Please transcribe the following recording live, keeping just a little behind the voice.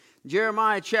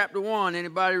Jeremiah chapter 1.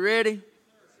 Anybody ready?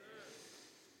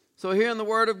 So here in the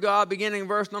Word of God, beginning in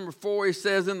verse number 4, he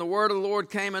says, "And the word of the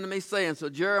Lord came unto me, saying," so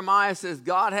Jeremiah says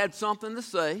God had something to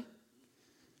say,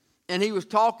 and he was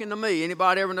talking to me.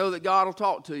 Anybody ever know that God will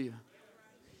talk to you?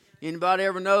 Anybody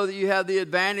ever know that you have the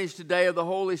advantage today of the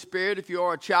Holy Spirit? If you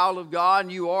are a child of God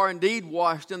and you are indeed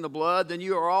washed in the blood, then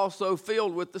you are also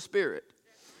filled with the Spirit.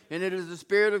 And it is the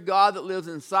Spirit of God that lives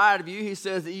inside of you. He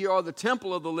says that you are the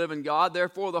temple of the living God.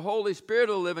 Therefore, the Holy Spirit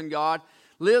of the living God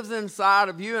lives inside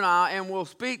of you and I and will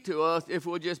speak to us if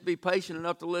we'll just be patient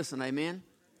enough to listen. Amen?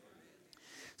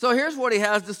 So here's what he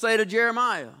has to say to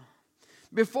Jeremiah.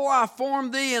 "Before I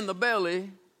formed thee in the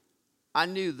belly, I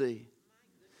knew thee."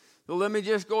 So let me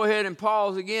just go ahead and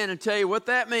pause again and tell you what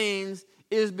that means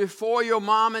is before your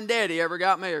mom and daddy ever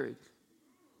got married.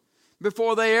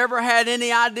 Before they ever had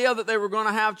any idea that they were going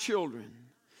to have children.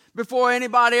 Before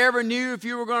anybody ever knew if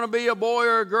you were going to be a boy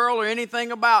or a girl or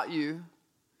anything about you,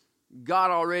 God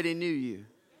already knew you.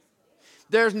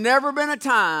 There's never been a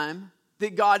time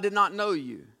that God did not know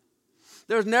you.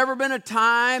 There's never been a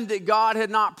time that God had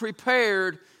not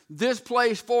prepared this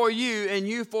place for you and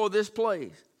you for this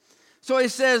place. So he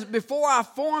says, "Before I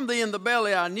formed thee in the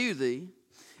belly, I knew thee.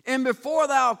 And before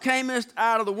thou camest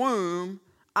out of the womb,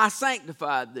 I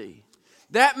sanctified thee."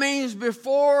 That means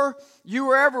before you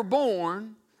were ever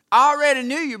born, I already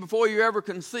knew you before you were ever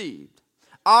conceived.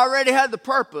 I already had the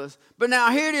purpose. But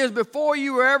now here it is, before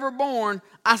you were ever born,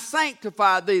 I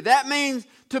sanctified thee. That means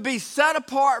to be set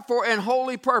apart for an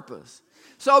holy purpose.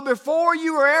 So before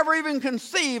you were ever even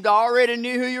conceived, I already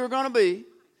knew who you were going to be.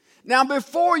 Now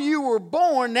before you were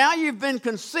born, now you've been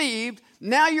conceived.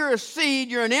 Now you're a seed,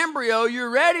 you're an embryo, you're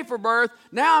ready for birth.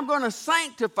 Now I'm going to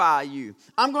sanctify you.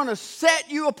 I'm going to set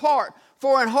you apart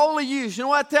for an holy use. You know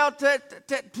what that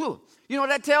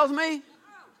tells me?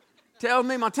 Tells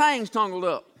me my tang's tangled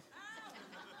up.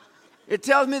 It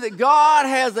tells me that God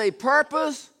has a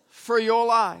purpose for your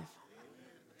life.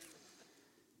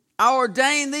 "I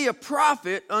ordained thee a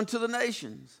prophet unto the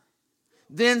nations.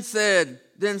 Then said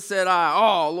I,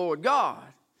 Oh, Lord God,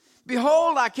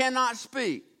 behold, I cannot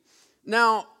speak."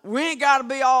 Now, we ain't got to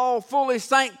be all fully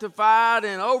sanctified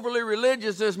and overly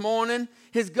religious this morning.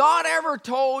 Has God ever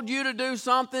told you to do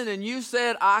something and you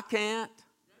said, "I can't"?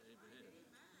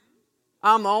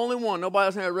 I'm the only one. Nobody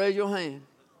else had to raise your hand.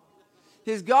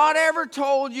 Has God ever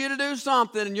told you to do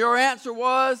something and your answer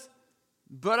was,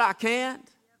 "But I can't"?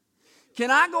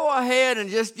 Can I go ahead and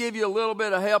just give you a little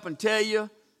bit of help and tell you,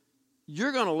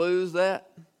 you're going to lose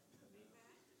that.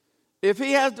 If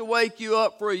he has to wake you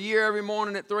up for a year every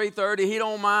morning at 3:30, he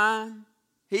don't mind.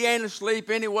 He ain't asleep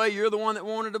anyway. You're the one that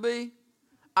wanted to be.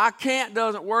 "I can't"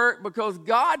 doesn't work because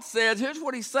God says, here's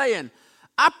what he's saying.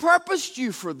 I purposed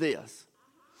you for this.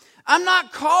 I'm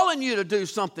not calling you to do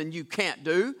something you can't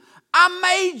do. I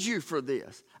made you for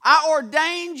this. I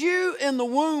ordained you in the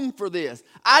womb for this.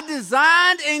 I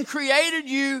designed and created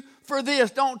you for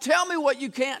this. Don't tell me what you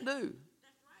can't do.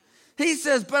 He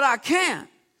says, "But I can't."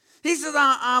 He says,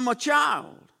 I'm a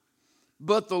child.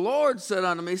 "But the Lord said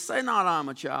unto me, Say not I'm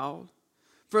a child,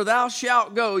 for thou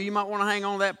shalt go." You might want to hang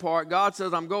on that part. God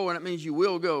says I'm going. It means you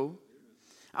will go.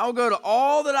 "I will go to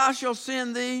all that I shall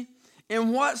send thee,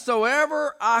 and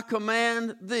whatsoever I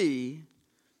command thee,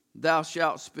 thou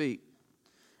shalt speak."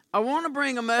 I want to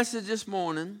bring a message this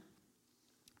morning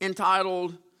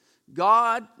entitled,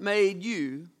 "God Made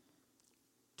You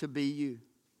to Be You."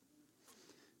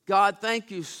 God, thank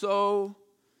you so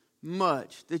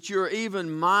much that you're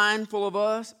even mindful of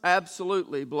us.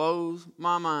 Absolutely blows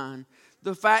my mind.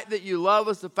 The fact that you love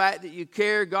us, the fact that you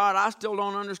care, God, I still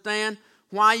don't understand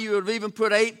why you would have even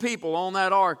put 8 people on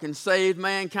that ark and saved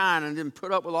mankind and then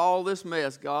put up with all this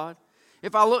mess, God.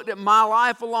 If I looked at my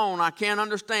life alone, I can't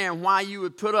understand why you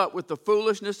would put up with the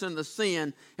foolishness and the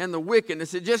sin and the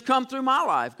wickedness that just come through my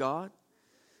life, God.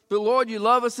 But Lord, you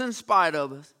love us in spite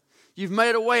of us. You've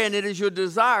made a way, and it is your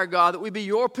desire, God, that we be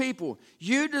your people.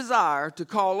 You desire to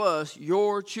call us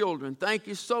your children. Thank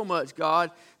you so much, God,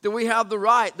 that we have the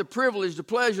right, the privilege, the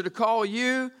pleasure to call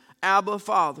you Abba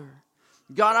Father.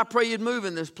 God, I pray you'd move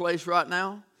in this place right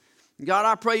now. God,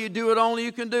 I pray you do what only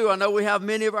you can do. I know we have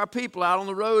many of our people out on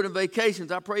the road and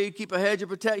vacations. I pray you keep a hedge of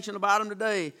protection about them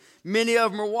today. Many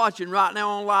of them are watching right now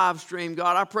on live stream,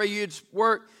 God. I pray you'd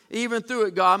work even through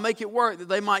it, God. Make it work that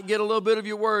they might get a little bit of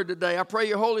your word today. I pray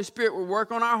your Holy Spirit will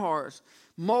work on our hearts,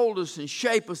 mold us and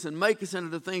shape us and make us into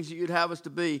the things that you'd have us to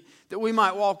be, that we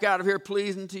might walk out of here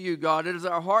pleasing to you, God. It is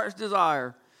our heart's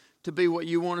desire to be what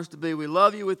you want us to be. We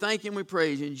love you, we thank you, and we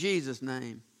praise you. In Jesus'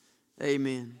 name,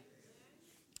 amen.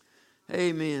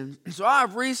 Amen. So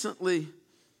I've recently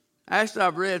Actually,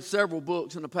 I've read several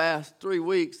books in the past 3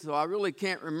 weeks, so I really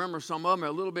can't remember some of them. They're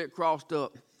a little bit crossed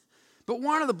up. But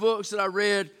one of the books that I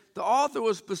read, the author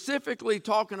was specifically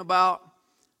talking about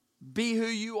be who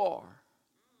you are.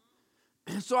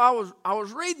 And so I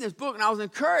was reading this book, and I was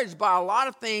encouraged by a lot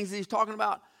of things that he's talking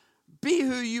about. Be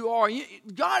who you are.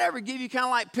 God ever give you kind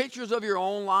of like pictures of your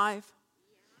own life?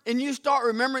 And you start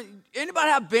remembering, anybody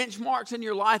have benchmarks in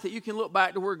your life that you can look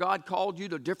back to where God called you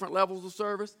to different levels of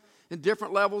service? And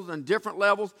different levels and different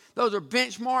levels. Those are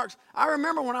benchmarks. I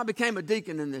remember when I became a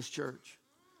deacon in this church.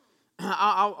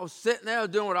 I was sitting there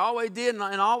doing what I always did, and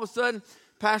all of a sudden,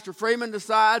 Pastor Freeman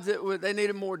decides that they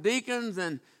needed more deacons,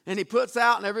 and he puts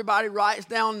out, and everybody writes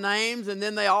down names, and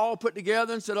then they all put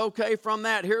together and said, okay, from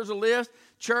that, here's a list.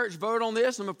 Church, vote on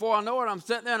this, and before I know it, I'm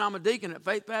sitting there, and I'm a deacon at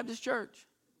Faith Baptist Church.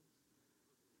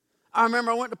 I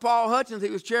remember I went to Paul Hutchins. He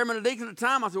was chairman of deacon at the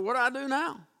time. I said, what do I do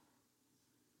now?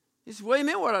 He said, what do you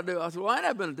mean what I do? I said, well, I ain't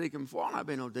never been a deacon before. I've not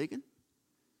been no deacon.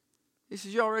 He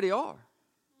says, you already are.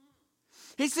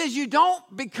 He says, you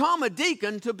don't become a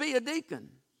deacon to be a deacon.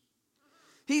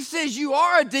 He says, you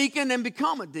are a deacon and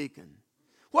become a deacon.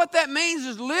 What that means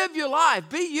is live your life.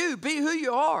 Be you. Be who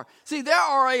you are. See, there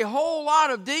are a whole lot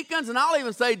of deacons, and I'll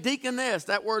even say deaconess.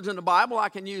 That word's in the Bible. I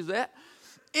can use that.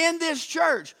 In this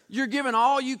church, you're giving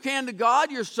all you can to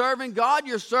God. You're serving God.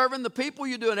 You're serving the people.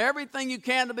 You're doing everything you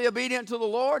can to be obedient to the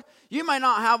Lord. You may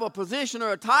not have a position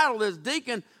or a title as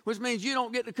deacon, which means you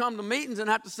don't get to come to meetings and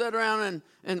have to sit around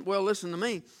and well, listen to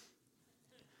me.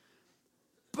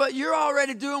 But you're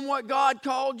already doing what God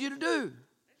called you to do.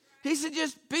 He said,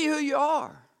 just be who you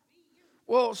are.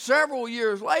 Well, several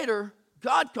years later,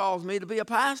 God calls me to be a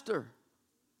pastor.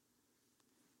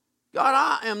 God,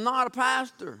 I am not a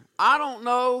pastor. I don't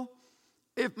know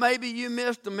if maybe you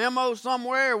missed a memo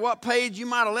somewhere or what page you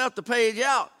might have left the page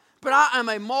out, but I am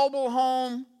a mobile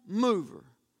home mover.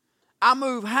 I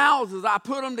move houses. I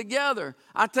put them together.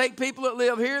 I take people that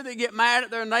live here that get mad at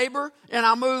their neighbor, and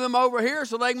I move them over here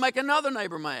so they can make another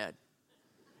neighbor mad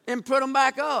and put them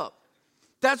back up.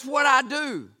 That's what I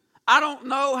do. I don't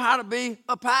know how to be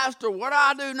a pastor. What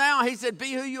I do now, he said,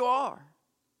 be who you are.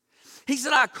 He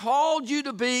said, I called you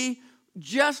to be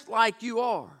just like you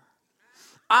are.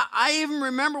 I even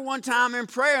remember one time in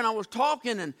prayer, and I was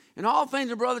talking, and all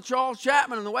things of Brother Charles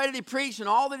Chapman, and the way that he preached, and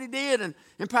all that he did, and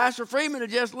Pastor Freeman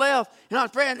had just left, and I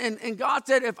was praying, and God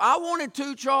said, if I wanted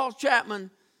two Charles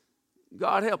Chapman,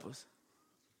 God help us.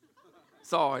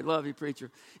 Sorry, love you,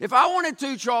 preacher. If I wanted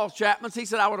two Charles Chapmans, he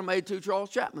said I would have made two Charles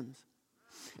Chapmans.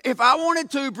 If I wanted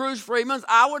two Bruce Freemans,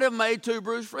 I would have made two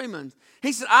Bruce Freemans.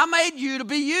 He said, I made you to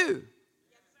be you.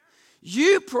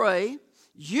 You pray,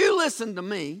 you listen to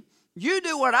me, you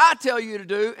do what I tell you to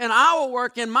do, and I will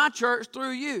work in my church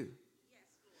through you.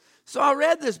 So I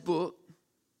read this book,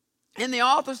 and the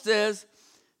author says,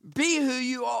 be who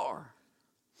you are.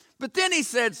 But then he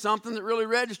said something that really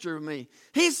registered with me.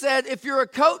 He said, if you're a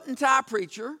coat and tie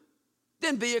preacher,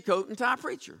 then be a coat and tie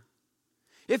preacher.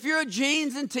 If you're a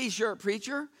jeans and t-shirt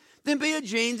preacher, then be a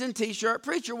jeans and t-shirt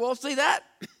preacher. Well, see, that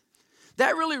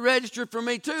really registered for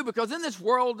me too, because in this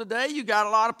world today, you got a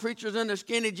lot of preachers in their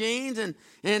skinny jeans,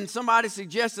 and somebody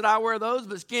suggested I wear those,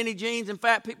 but skinny jeans and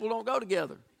fat people don't go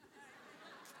together.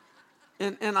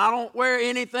 And I don't wear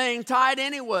anything tight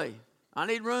anyway. I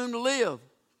need room to live.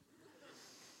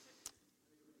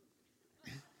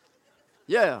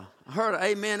 Yeah, I heard an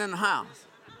amen in the house.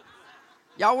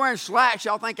 Y'all wearing slacks,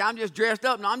 y'all think I'm just dressed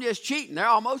up. No, I'm just cheating. They're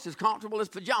almost as comfortable as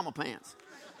pajama pants.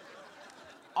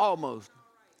 Almost.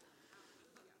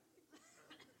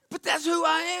 But that's who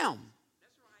I am.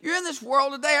 You're in this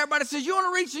world today, everybody says, you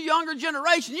want to reach the younger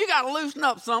generation, you got to loosen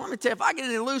up some. Let me tell you, if I get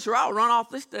any looser, I'll run off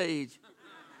this stage.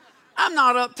 I'm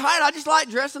not uptight. I just like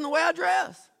dressing the way I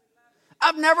dress.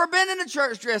 I've never been in a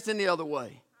church dressed any other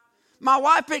way. My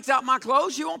wife picks out my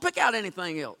clothes. She won't pick out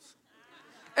anything else.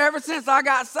 Ever since I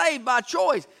got saved by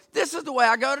choice, this is the way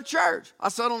I go to church. I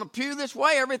sit on the pew this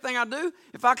way, everything I do.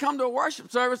 If I come to a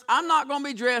worship service, I'm not going to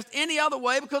be dressed any other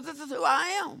way because this is who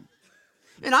I am.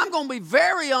 And I'm going to be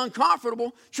very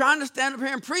uncomfortable trying to stand up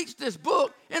here and preach this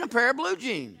book in a pair of blue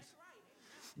jeans.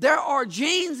 There are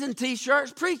jeans and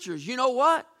t-shirts preachers. You know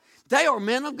what? They are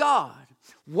men of God,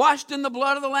 washed in the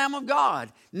blood of the Lamb of God,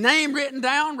 name written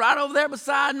down right over there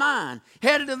beside mine,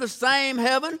 headed to the same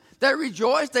heaven. They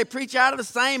rejoice. They preach out of the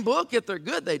same book. If they're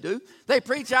good, they do. They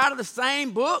preach out of the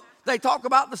same book. They talk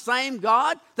about the same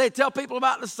God. They tell people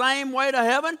about the same way to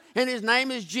heaven, and his name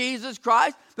is Jesus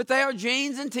Christ. But they are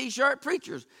jeans and t-shirt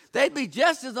preachers. They'd be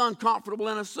just as uncomfortable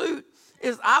in a suit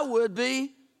as I would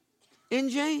be in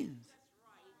jeans.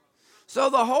 So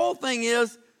the whole thing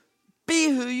is, be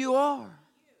who you are.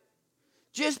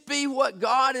 Just be what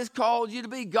God has called you to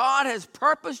be. God has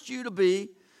purposed you to be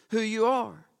who you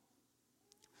are.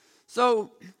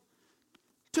 So,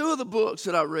 two of the books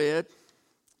that I read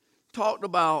talked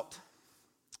about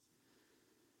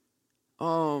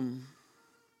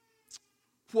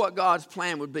what God's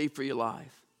plan would be for your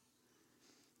life.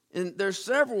 And there's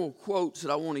several quotes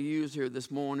that I want to use here this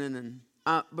morning, and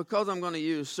because I'm going to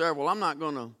use several, I'm not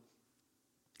going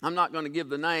to give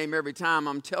the name every time.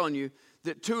 I'm telling you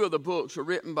that two of the books are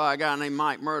written by a guy named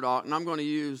Mike Murdock, and I'm going to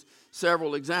use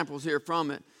several examples here from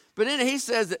it. But in it, he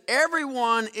says that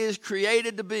everyone is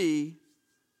created to be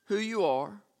who you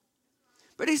are.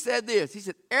 But he said this. He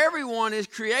said, everyone is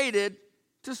created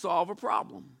to solve a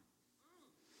problem.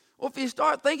 Well, if you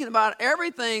start thinking about it,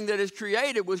 everything that is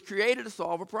created was created to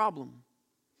solve a problem.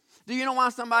 Do you know why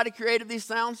somebody created these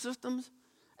sound systems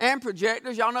and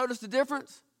projectors? Y'all notice the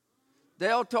difference?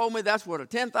 Dale told me that's what a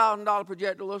 $10,000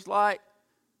 projector looks like.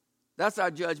 That's our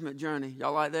judgment journey.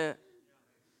 Y'all like that?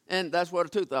 And that's what a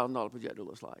 $2,000 projector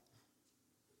looks like.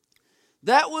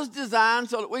 That was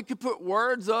designed so that we could put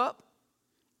words up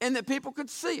and that people could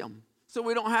see them. So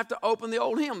we don't have to open the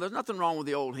old hymn. There's nothing wrong with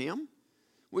the old hymn.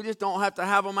 We just don't have to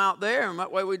have them out there, and that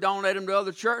way we donate them to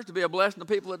other churches to be a blessing to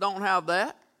people that don't have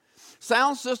that.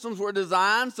 Sound systems were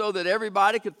designed so that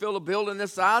everybody could fill a building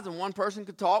this size and one person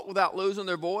could talk without losing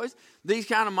their voice. These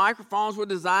kind of microphones were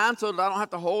designed so that I don't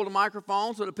have to hold a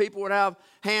microphone, so that people would have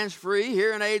hands-free.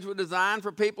 Hearing aids were designed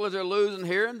for people as they're losing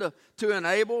hearing to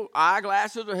enable.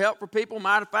 Eyeglasses are help for people.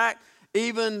 Matter of fact,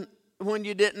 even when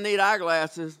you didn't need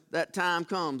eyeglasses, that time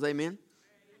comes. Amen.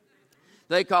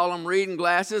 They call them reading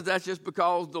glasses. That's just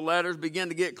because the letters begin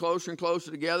to get closer and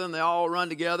closer together and they all run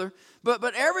together. But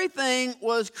everything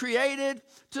was created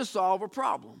to solve a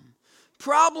problem.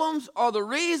 Problems are the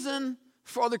reason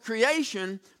for the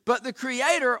creation, but the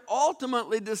Creator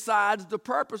ultimately decides the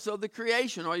purpose of the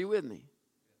creation. Are you with me?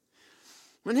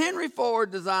 When Henry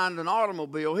Ford designed an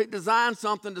automobile, he designed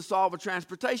something to solve a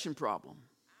transportation problem.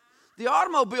 The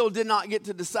automobile did not get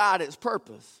to decide its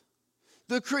purpose.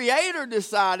 The Creator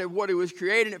decided what He was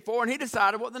creating it for, and He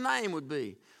decided what the name would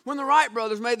be. When the Wright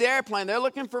brothers made the airplane, they're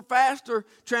looking for faster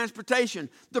transportation.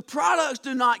 The products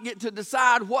do not get to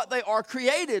decide what they are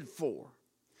created for.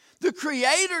 The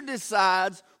Creator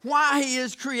decides why He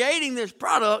is creating this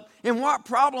product and what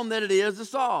problem that it is to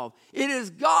solve. It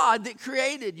is God that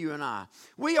created you and I.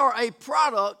 We are a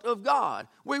product of God.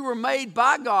 We were made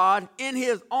by God in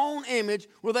His own image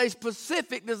with a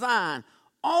specific design.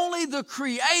 Only the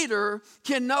Creator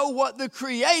can know what the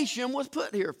creation was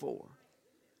put here for.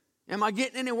 Am I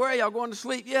getting anywhere? Y'all going to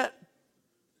sleep yet?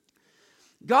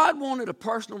 God wanted a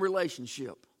personal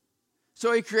relationship.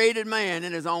 So He created man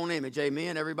in His own image.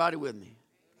 Amen? Everybody with me?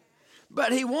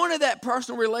 But He wanted that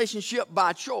personal relationship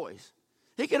by choice.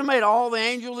 He could have made all the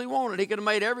angels He wanted. He could have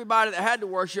made everybody that had to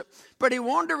worship. But He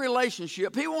wanted a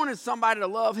relationship. He wanted somebody to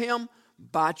love Him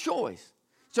by choice.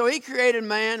 So He created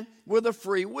man with a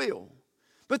free will.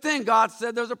 But then God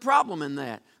said there's a problem in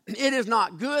that. It is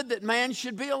not good that man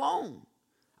should be alone.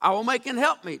 I will make an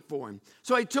helpmeet for him.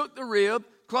 So He took the rib,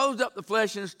 closed up the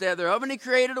flesh instead thereof, and He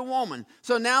created a woman.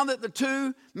 So now that the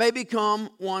two may become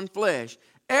one flesh.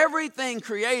 Everything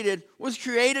created was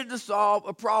created to solve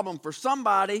a problem for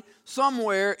somebody,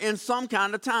 somewhere, in some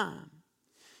kind of time.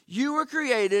 You were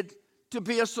created to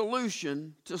be a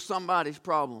solution to somebody's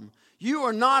problem. You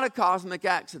are not a cosmic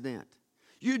accident.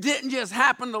 You didn't just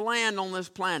happen to land on this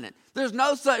planet. There's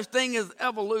no such thing as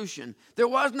evolution. There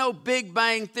was no Big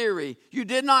Bang Theory. You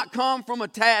did not come from a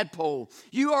tadpole.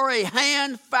 You are a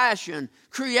hand-fashioned,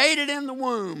 created in the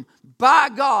womb by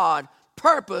God,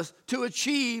 purpose to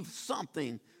achieve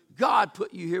something. God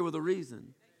put you here with a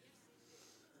reason.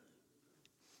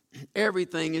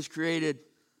 Everything is created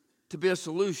to be a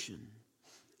solution.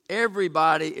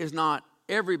 Everybody is not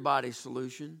everybody's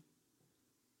solution.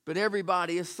 But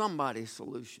everybody is somebody's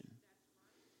solution.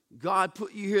 God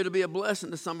put you here to be a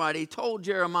blessing to somebody. He told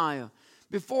Jeremiah,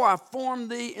 before I formed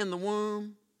thee in the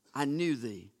womb, I knew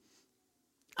thee.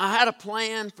 I had a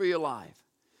plan for your life.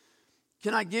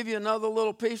 Can I give you another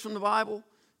little piece from the Bible?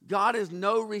 God is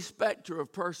no respecter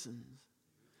of persons.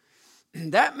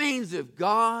 That means if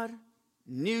God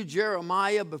knew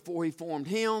Jeremiah before He formed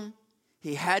him,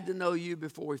 He had to know you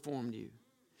before He formed you.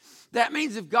 That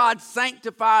means if God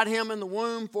sanctified him in the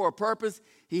womb for a purpose,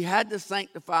 He had to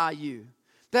sanctify you.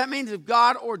 That means if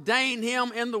God ordained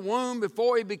him in the womb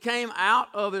before he became out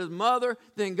of his mother,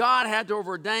 then God had to have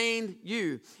ordained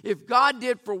you. If God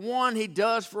did for one, He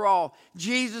does for all.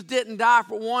 Jesus didn't die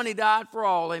for one, He died for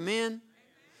all. Amen?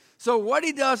 So what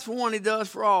He does for one, He does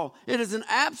for all. It is an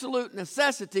absolute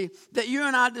necessity that you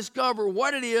and I discover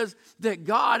what it is that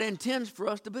God intends for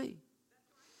us to be.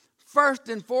 First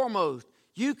and foremost,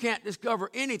 you can't discover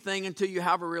anything until you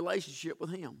have a relationship with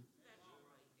Him.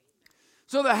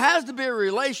 So there has to be a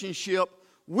relationship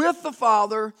with the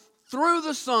Father through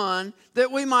the Son that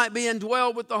we might be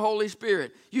indwelled with the Holy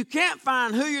Spirit. You can't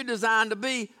find who you're designed to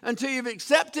be until you've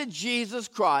accepted Jesus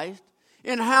Christ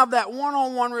and have that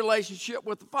one-on-one relationship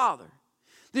with the Father.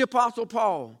 The Apostle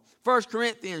Paul, 1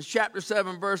 Corinthians chapter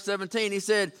 7, verse 17, he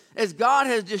said, as God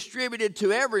has distributed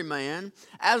to every man,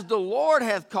 as the Lord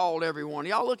hath called everyone.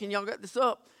 Y'all looking, y'all got this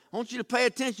up. I want you to pay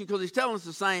attention because he's telling us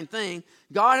the same thing.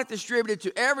 God hath distributed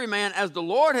to every man as the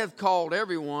Lord hath called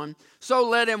everyone, so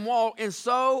let him walk, and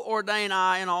so ordain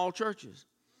I in all churches.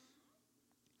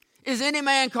 Is any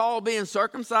man called being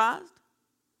circumcised?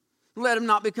 Let him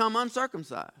not become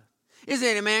uncircumcised. Is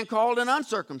any man called in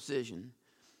uncircumcision?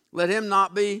 Let him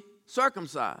not be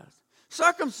circumcised.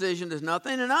 Circumcision is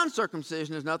nothing, and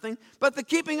uncircumcision is nothing, but the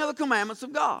keeping of the commandments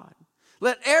of God.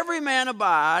 Let every man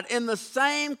abide in the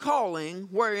same calling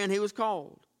wherein he was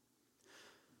called.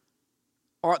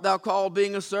 Art thou called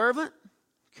being a servant?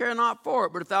 Care not for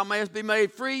it, but if thou mayest be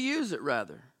made free, use it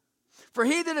rather. For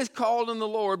he that is called in the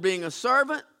Lord being a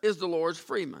servant is the Lord's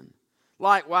freeman.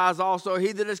 Likewise also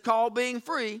he that is called being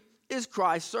free is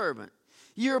Christ's servant.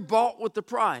 Ye are bought with the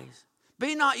price.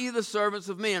 Be not ye the servants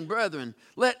of men, brethren.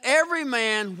 Let every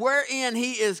man wherein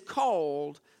he is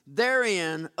called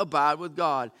therein abide with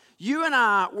God. You and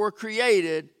I were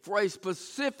created for a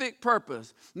specific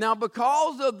purpose. Now,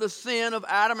 because of the sin of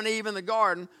Adam and Eve in the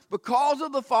garden, because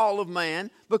of the fall of man,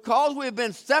 because we have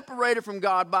been separated from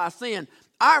God by sin,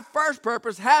 our first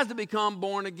purpose has to become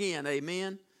born again.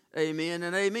 Amen, amen,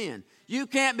 and amen. You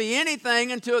can't be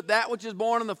anything until that which is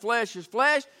born in the flesh is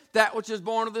flesh, that which is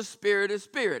born of the Spirit is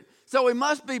spirit. So we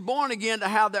must be born again to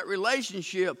have that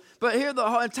relationship. But here the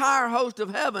entire host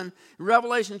of heaven,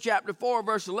 Revelation chapter 4,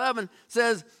 verse 11,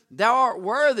 says, thou art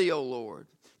worthy, O Lord,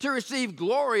 to receive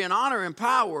glory and honor and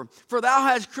power, for thou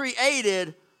hast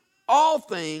created all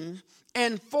things,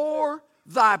 and for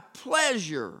thy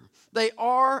pleasure they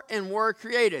are and were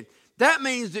created. That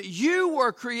means that you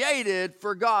were created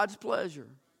for God's pleasure.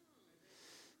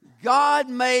 God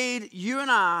made you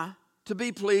and I to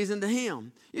be pleasing to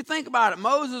Him. You think about it.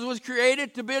 Moses was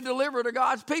created to be a deliverer to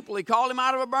God's people. He called him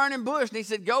out of a burning bush and he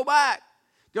said, go back.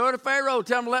 Go to Pharaoh,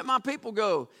 tell him to let my people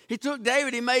go. He took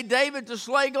David, he made David to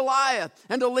slay Goliath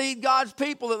and to lead God's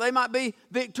people that they might be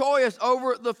victorious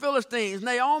over the Philistines.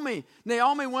 Naomi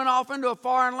went off into a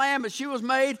foreign land, but she was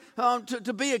made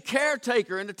to be a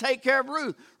caretaker and to take care of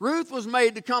Ruth. Ruth was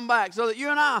made to come back so that you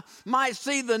and I might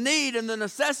see the need and the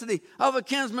necessity of a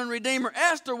kinsman redeemer.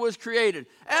 Esther was created.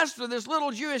 Esther, this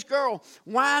little Jewish girl,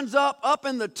 winds up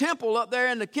in the temple up there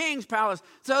in the king's palace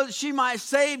so that she might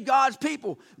save God's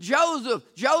people.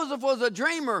 Joseph was a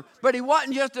dreamer, but he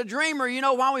wasn't just a dreamer. You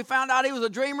know why we found out he was a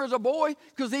dreamer as a boy?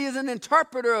 Because he is an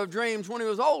interpreter of dreams when he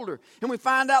was older. And we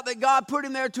find out that God put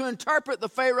him there to interpret the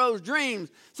Pharaoh's dreams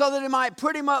so that he might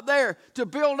put him up there to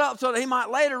build up so that he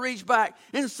might later reach back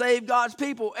and save God's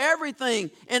people. Everything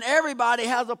and everybody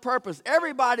has a purpose.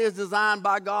 Everybody is designed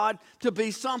by God to be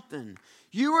something.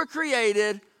 You were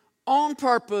created on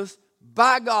purpose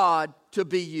by God to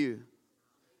be you.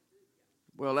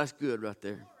 Well, that's good right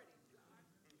there.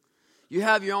 You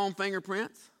have your own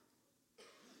fingerprints.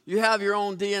 You have your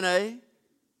own DNA.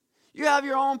 You have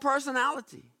your own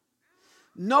personality.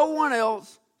 No one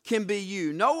else can be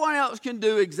you. No one else can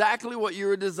do exactly what you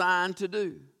were designed to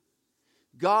do.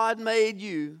 God made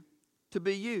you to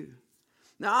be you.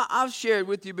 Now, I've shared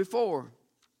with you before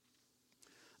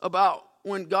about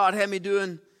when God had me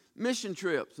doing mission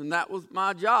trips, and that was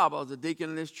my job. I was a deacon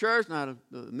in this church, and I had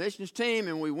a missions team,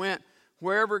 and we went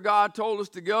wherever God told us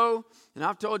to go. And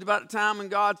I've told you about the time when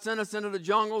God sent us into the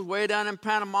jungles way down in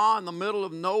Panama in the middle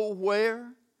of nowhere.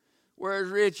 Where's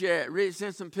Rich at? Rich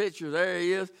sent some pictures. There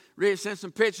he is. Rich sent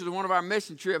some pictures of one of our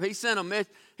mission trips. He sent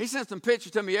some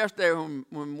pictures to me yesterday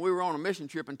when we were on a mission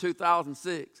trip in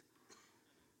 2006.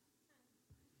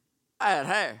 I had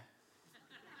hair.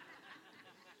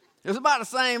 It was about the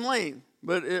same length,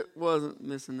 but it wasn't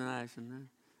missing in action there.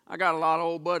 I got a lot of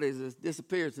old buddies that's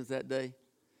disappeared since that day.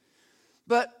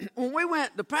 But when we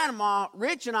went to Panama,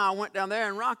 Rich and I went down there,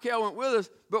 and Raquel went with us.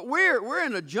 But we're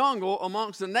in the jungle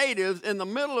amongst the natives in the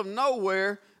middle of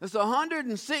nowhere. It's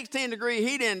 116-degree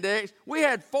heat index. We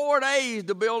had 4 days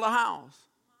to build a house.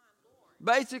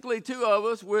 Basically, 2 of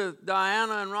us with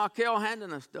Diana and Raquel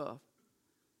handing us stuff.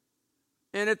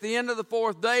 And at the end of the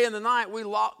 4th day and the night, we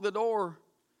locked the door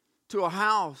to a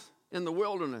house in the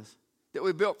wilderness that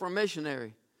we built for a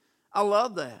missionary. I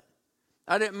love that.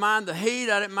 I didn't mind the heat.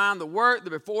 I didn't mind the work, the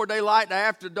before daylight, the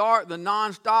after dark, the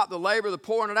nonstop, the labor, the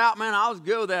pouring it out. Man, I was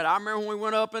good with that. I remember when we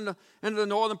went up into the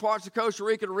northern parts of Costa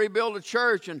Rica to rebuild a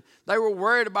church, and they were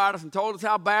worried about us and told us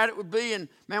how bad it would be. And,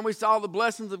 man, we saw the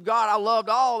blessings of God. I loved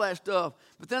all that stuff.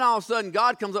 But then all of a sudden,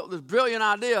 God comes up with this brilliant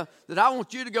idea that I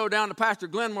want you to go down to Pastor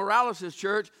Glenn Morales'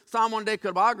 church, San Juan de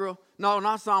Cabagra. No,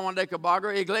 not San Juan de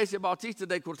Cabagra, Iglesia Bautista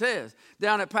de Cortez,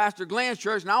 down at Pastor Glenn's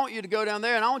church, and I want you to go down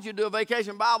there, and I want you to do a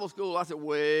vacation Bible school. I said,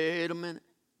 wait a minute.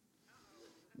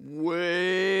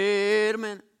 Wait a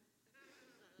minute.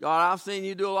 God, I've seen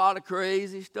you do a lot of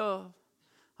crazy stuff.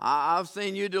 I've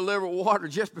seen you deliver water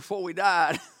just before we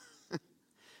died.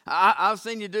 I've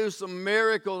seen you do some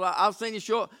miracles. I've seen you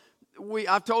show up.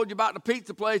 I've told you about the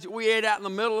pizza place that we ate out in the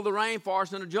middle of the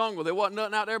rainforest in the jungle. There wasn't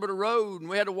nothing out there but a road, and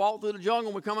we had to walk through the jungle.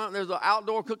 And we come out, and there's an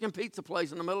outdoor cooking pizza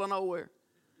place in the middle of nowhere.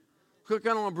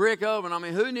 Cooking on a brick oven. I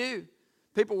mean, who knew?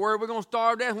 People worried we're going to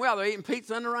starve to death, and we're out there eating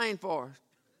pizza in the rainforest.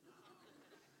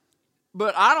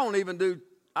 But I don't even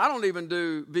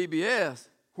do VBS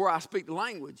where I speak the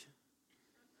language.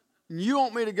 And you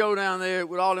want me to go down there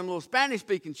with all them little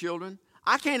Spanish-speaking children?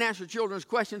 I can't answer children's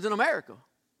questions in America.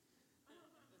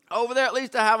 Over there, at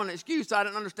least I have an excuse. I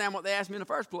didn't understand what they asked me in the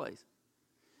first place.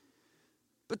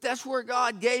 But that's where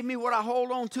God gave me what I hold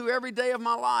on to every day of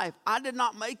my life. I did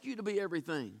not make you to be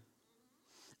everything.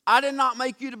 I did not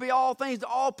make you to be all things to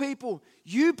all people.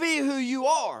 You be who you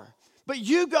are. But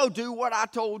you go do what I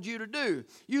told you to do.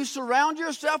 You surround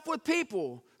yourself with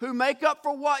people who make up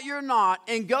for what you're not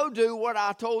and go do what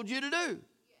I told you to do.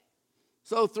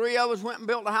 So 3 of us went and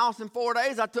built a house in 4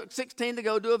 days. I took 16 to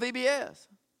go do a VBS.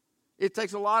 It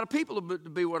takes a lot of people to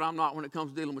be what I'm not when it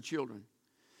comes to dealing with children.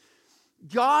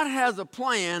 God has a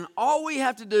plan. All we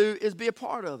have to do is be a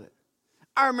part of it.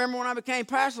 I remember when I became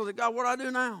pastor, I said, God, what do I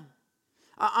do now?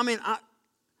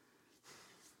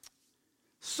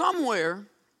 Somewhere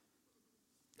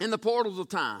in the portals of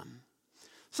time,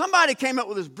 somebody came up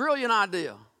with this brilliant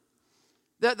idea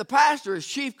that the pastor is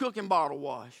chief cook and bottle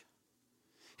wash.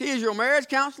 He is your marriage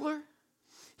counselor.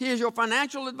 He is your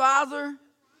financial advisor.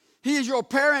 He is your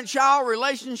parent-child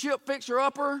relationship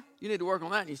fixer-upper. You need to work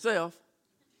on that in yourself.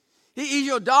 He's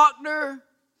your doctor.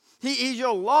 He's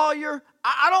your lawyer.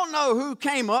 I don't know who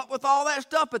came up with all that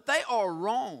stuff, but they are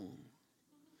wrong.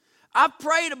 I've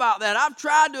prayed about that. I've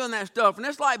tried doing that stuff, and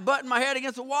it's like butting my head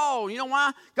against a wall. You know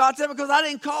why? God said, because I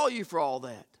didn't call you for all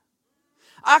that.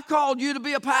 I called you to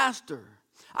be a pastor.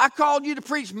 I called you to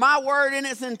preach my word in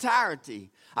its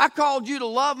entirety. I called you to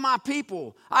love my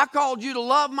people. I called you to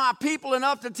love my people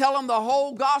enough to tell them the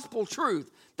whole gospel truth.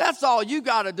 That's all you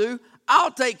got to do.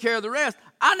 I'll take care of the rest.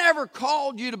 I never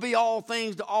called you to be all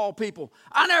things to all people.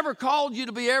 I never called you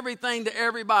to be everything to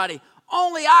everybody.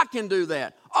 Only I can do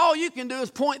that. All you can do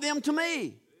is point them to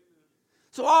me.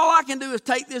 So all I can do is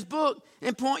take this book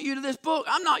and point you to this book.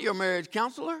 I'm not your marriage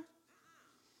counselor.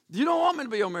 You don't want me to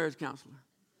be your marriage counselor.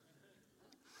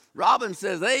 Robin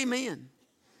says, amen.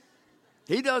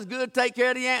 He does good, take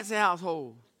care of the Yancey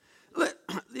household.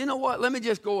 You know what? Let me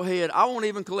just go ahead. I won't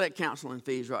even collect counseling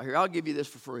fees right here. I'll give you this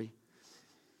for free.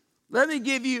 Let me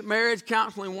give you Marriage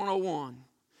Counseling 101.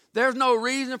 There's no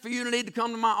reason for you to need to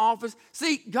come to my office.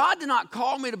 See, God did not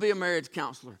call me to be a marriage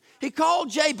counselor. He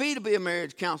called JB to be a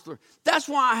marriage counselor. That's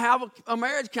why I have a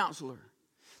marriage counselor.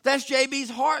 That's JB's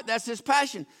heart. That's his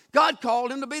passion. God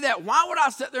called him to be that. Why would I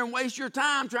sit there and waste your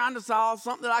time trying to solve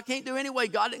something that I can't do anyway?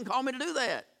 God didn't call me to do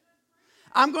that.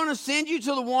 I'm going to send you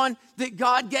to the one that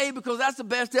God gave because that's the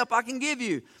best help I can give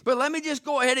you. But let me just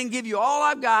go ahead and give you all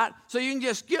I've got so you can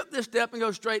just skip this step and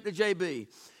go straight to JB.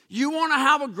 You want to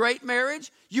have a great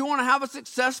marriage? You want to have a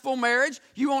successful marriage?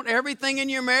 You want everything in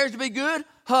your marriage to be good?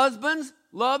 Husbands,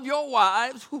 love your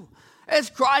wives as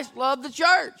Christ loved the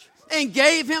church and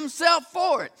gave himself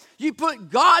for it. You put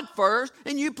God first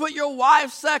and you put your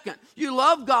wife second. You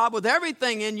love God with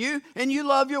everything in you and you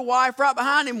love your wife right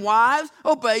behind him. Wives,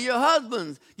 obey your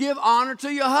husbands. Give honor to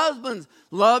your husbands.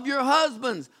 Love your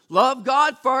husbands. Love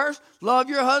God first. Love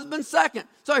your husband second.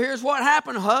 So here's what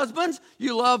happened. Husbands,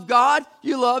 you love God.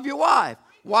 You love your wife.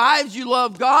 Wives, you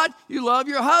love God. You love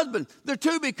your husband. The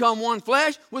two become one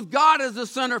flesh with God as the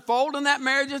centerfold, and that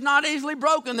marriage is not easily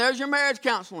broken. There's your marriage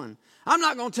counseling. I'm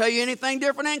not going to tell you anything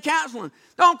different than counseling.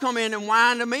 Don't come in and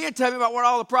whine to me and tell me about what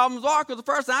all the problems are, because the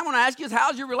first thing I'm going to ask you is,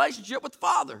 how's your relationship with the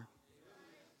Father?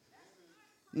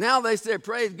 Now they said,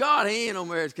 praise God, he ain't no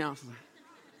marriage counselor.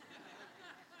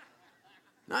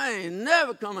 I ain't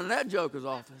never coming to that joker's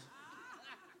office.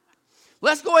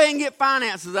 Let's go ahead and get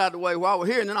finances out of the way while we're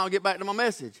here, and then I'll get back to my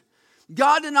message.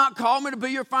 God did not call me to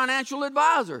be your financial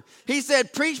advisor. He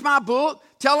said, preach my book,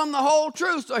 tell them the whole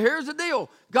truth. So here's the deal.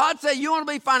 God said, you want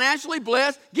to be financially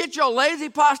blessed, get your lazy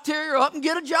posterior up and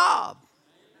get a job.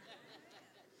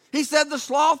 He said, the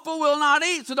slothful will not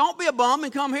eat. So don't be a bum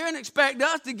and come here and expect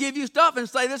us to give you stuff and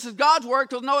say this is God's work,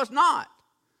 because no, it's not.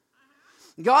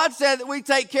 God said that we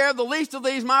take care of the least of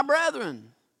these, my brethren.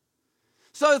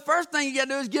 So the first thing you got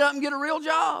to do is get up and get a real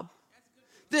job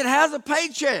that has a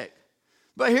paycheck.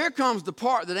 But here comes the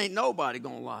part that ain't nobody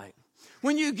going to like.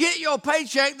 When you get your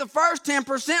paycheck, the first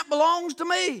 10% belongs to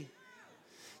me.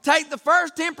 Take the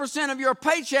first 10% of your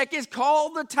paycheck. It's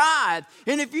called the tithe.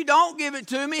 And if you don't give it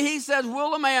to me, he says,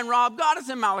 will a man rob God? It's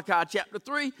in Malachi chapter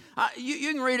 3.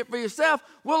 You can read it for yourself.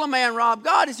 Will a man rob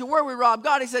God? He said, where we rob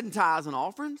God? He said, in tithes and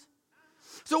offerings.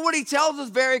 So what he tells us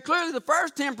very clearly, the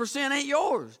first 10% ain't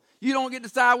yours. You don't get to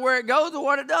decide where it goes or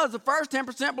what it does. The first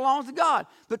 10% belongs to God.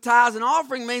 But tithes and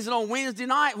offering means that on Wednesday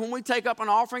night, when we take up an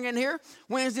offering in here,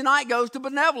 Wednesday night goes to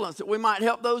benevolence, that we might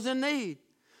help those in need.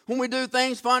 When we do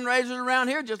things, fundraisers around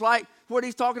here, just like what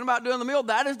he's talking about doing the meal,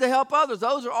 that is to help others.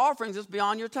 Those are offerings that's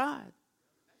beyond your tithe.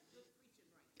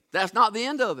 That's not the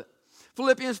end of it.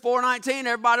 Philippians 4:19,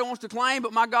 everybody wants to claim,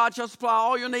 but my God shall supply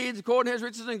all your needs according to his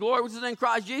riches and glory, which is in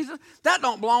Christ Jesus. That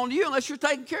don't belong to you unless you're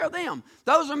taking care of them.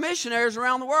 Those are missionaries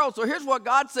around the world. So here's what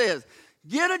God says.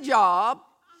 Get a job,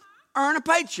 earn a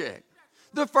paycheck.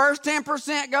 The first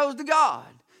 10% goes to God.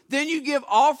 Then you give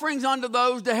offerings unto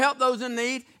those to help those in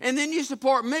need, and then you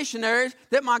support missionaries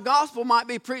that my gospel might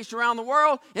be preached around the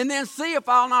world, and then see if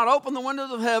I'll not open the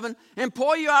windows of heaven and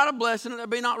pour you out a blessing that there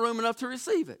be not room enough to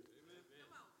receive it.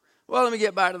 Well, let me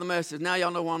get back to the message. Now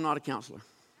y'all know why I'm not a counselor.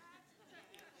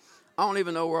 I don't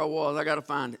even know where I was. I got to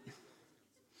find it.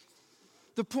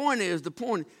 The point is,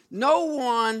 no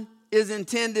one is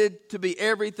intended to be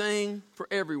everything for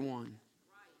everyone.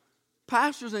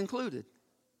 Pastors included.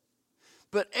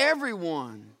 But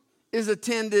everyone is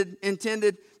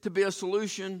intended to be a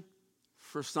solution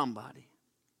for somebody.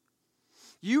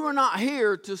 You are not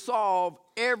here to solve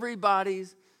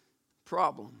everybody's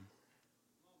problem.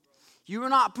 You are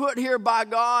not put here by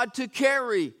God to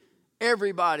carry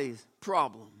everybody's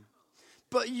problem.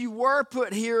 But you were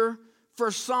put here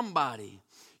for somebody.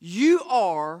 You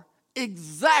are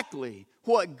exactly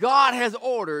what God has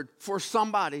ordered for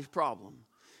somebody's problem.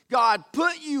 God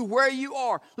put you where you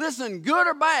are. Listen, good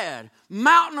or bad,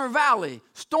 mountain or valley,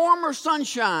 storm or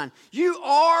sunshine, you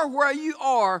are where you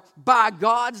are by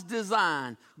God's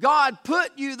design. God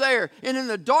put you there, and in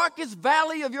the darkest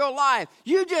valley of your life,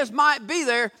 you just might be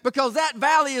there because that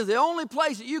valley is the only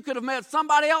place that you could have met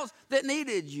somebody else that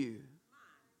needed you.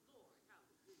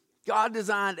 God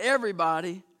designed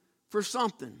everybody for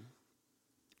something.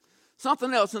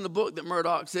 Something else in the book that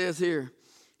Murdoch says here.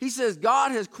 He says,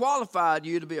 God has qualified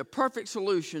you to be a perfect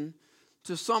solution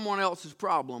to someone else's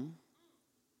problem.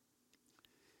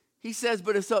 He says,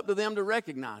 but it's up to them to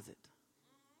recognize it.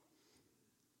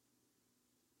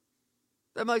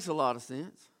 That makes a lot of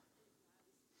sense.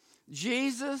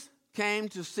 Jesus came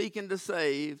to seek and to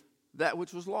save that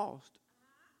which was lost.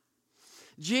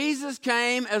 Jesus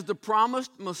came as the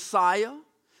promised Messiah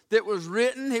that was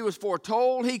written. He was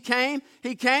foretold. He came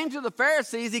to the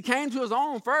Pharisees. He came to his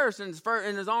own first, and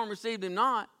his own received him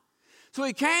not. So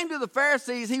he came to the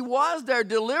Pharisees. He was their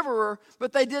deliverer,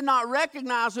 but they did not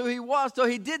recognize who he was, so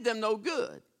he did them no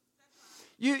good.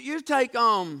 You take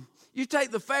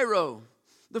the Pharaoh.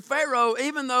 The Pharaoh,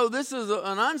 even though this is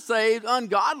an unsaved,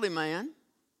 ungodly man,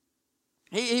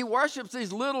 he worships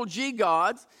these little g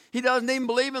gods. He doesn't even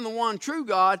believe in the one true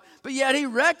God, but yet he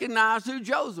recognized who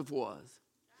Joseph was.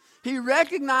 He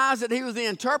recognized that he was the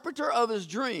interpreter of his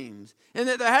dreams and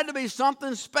that there had to be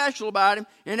something special about him.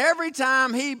 And every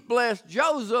time he blessed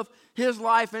Joseph, his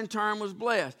life in turn was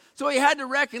blessed. So he had to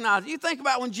recognize it. You think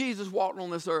about when Jesus walked on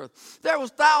this earth. There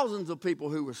was thousands of people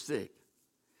who were sick.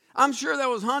 I'm sure there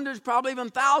was hundreds, probably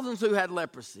even thousands who had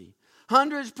leprosy.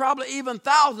 Hundreds, probably even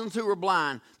thousands who were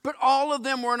blind. But all of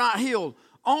them were not healed.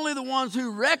 Only the ones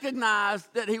who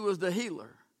recognized that he was the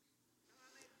healer.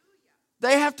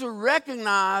 They have to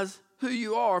recognize who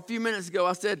you are. A few minutes ago,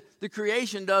 I said the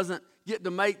creation doesn't get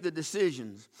to make the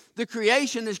decisions. The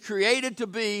creation is created to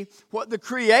be what the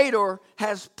Creator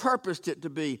has purposed it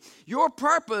to be. Your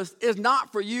purpose is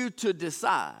not for you to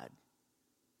decide,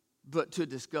 but to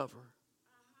discover.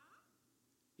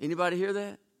 Anybody hear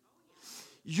that?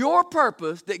 Your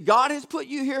purpose that God has put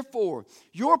you here for,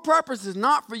 your purpose is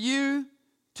not for you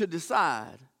to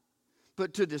decide,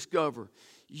 but to discover.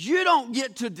 You don't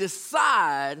get to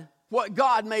decide what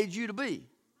God made you to be.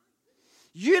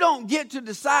 You don't get to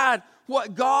decide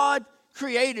what God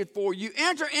created for you.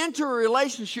 Enter into a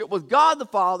relationship with God the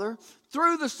Father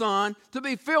through the Son to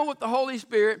be filled with the Holy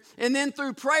Spirit, and then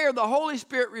through prayer, the Holy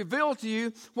Spirit reveals to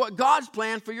you what God's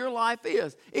plan for your life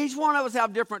is. Each one of us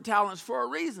have different talents for a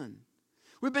reason.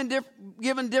 We've been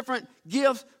given different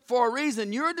gifts for a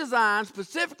reason. You're designed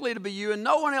specifically to be you, and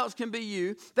no one else can be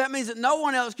you. That means that no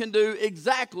one else can do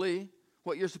exactly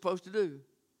what you're supposed to do.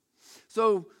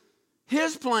 So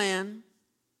His plan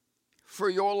for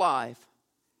your life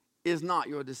is not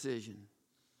your decision.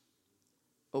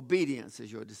 Obedience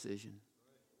is your decision.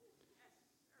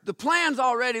 The plan's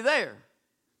already there.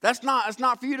 It's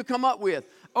not for you to come up with.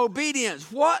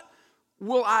 Obedience. What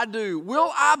will I do?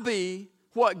 Will I be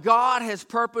what God has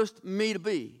purposed me to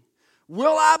be?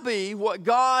 Will I be what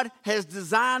God has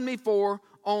designed me for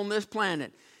on this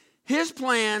planet? His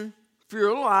plan for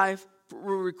your life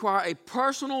will require a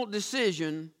personal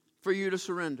decision for you to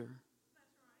surrender.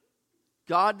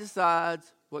 God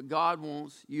decides what God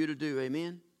wants you to do.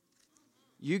 Amen?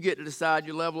 You get to decide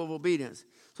your level of obedience.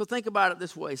 So think about it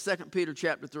this way. 2 Peter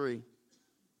chapter 3.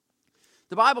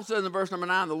 The Bible says in verse number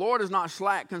 9, the Lord is not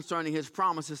slack concerning His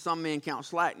promises, some men count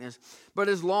slackness, but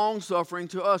is long-suffering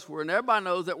to usward. And everybody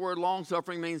knows that word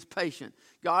long-suffering means patient.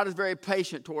 God is very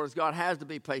patient toward us. God has to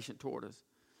be patient toward us.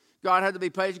 God had to be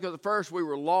patient because at first we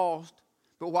were lost,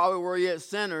 but while we were yet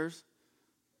sinners,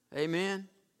 amen?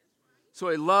 So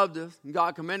He loved us, and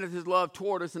God commended His love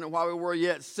toward us, and that while we were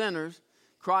yet sinners,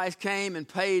 Christ came and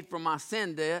paid for my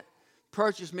sin debt,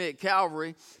 purchased me at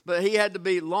Calvary, but He had to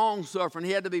be long-suffering.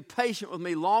 He had to be patient with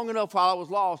me long enough while I was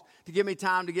lost to give me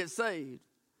time to get saved.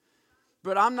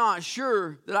 But I'm not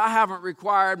sure that I haven't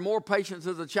required more patience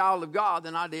as a child of God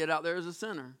than I did out there as a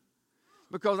sinner,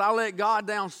 because I let God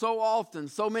down so often,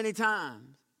 so many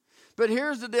times. But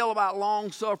here's the deal about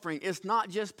long-suffering. It's not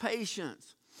just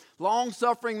patience.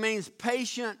 Long-suffering means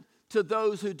patient to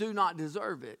those who do not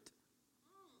deserve it.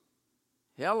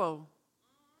 Hello.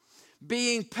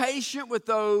 Being patient with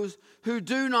those who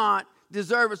do not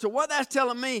deserve it. So what that's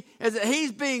telling me is that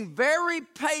He's being very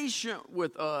patient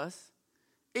with us,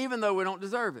 even though we don't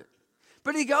deserve it.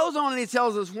 But He goes on and He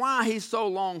tells us why He's so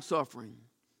long-suffering.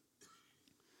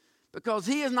 Because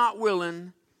He is not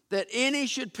willing that any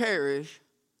should perish,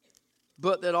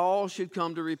 but that all should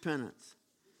come to repentance.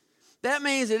 That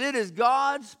means that it is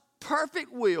God's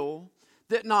perfect will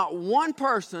that not one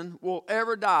person will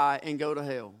ever die and go to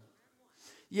hell.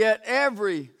 Yet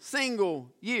every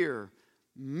single year,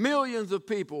 millions of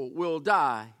people will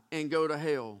die and go to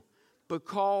hell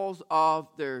because of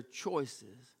their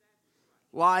choices.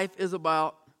 Life is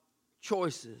about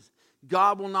choices.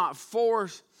 God will not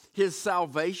force His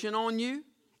salvation on you.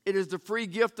 It is the free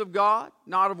gift of God,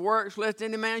 not of works, lest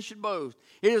any man should boast.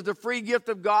 It is the free gift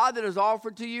of God that is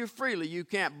offered to you freely. You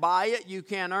can't buy it. You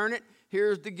can't earn it.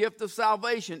 Here's the gift of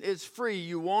salvation. It's free.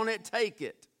 You want it, take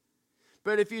it.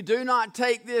 But if you do not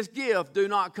take this gift, do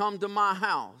not come to my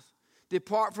house.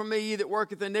 Depart from me, ye that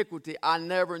worketh iniquity. I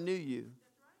never knew you.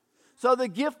 So the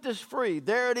gift is free.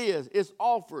 There it is. It's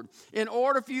offered. In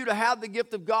order for you to have the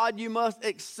gift of God, you must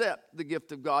accept the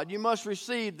gift of God. You must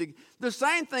receive the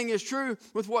same thing is true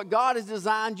with what God has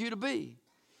designed you to be.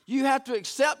 You have to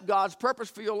accept God's purpose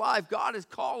for your life. God is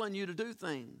calling you to do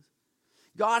things.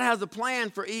 God has a plan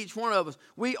for each one of us.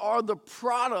 We are the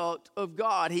product of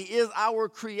God. He is our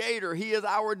creator. He is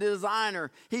our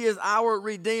designer. He is our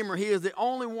redeemer. He is the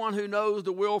only one who knows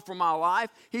the will for my life.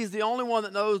 He's the only one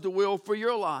that knows the will for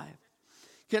your life.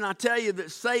 Can I tell you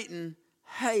that Satan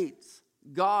hates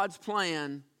God's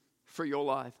plan for your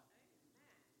life?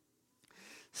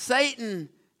 Satan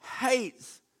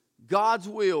hates God's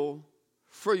will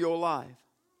for your life.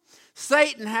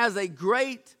 Satan has a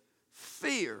great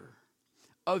fear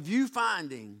of you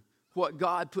finding what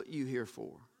God put you here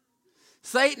for.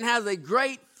 Satan has a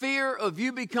great fear of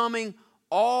you becoming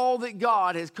all that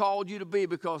God has called you to be,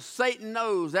 because Satan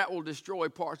knows that will destroy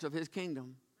parts of his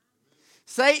kingdom.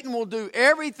 Satan will do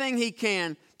everything he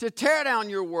can to tear down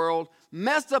your world,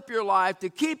 mess up your life, to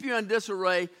keep you in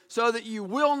disarray so that you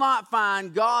will not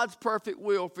find God's perfect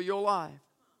will for your life.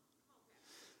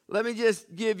 Let me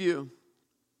just give you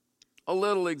a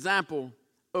little example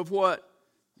of what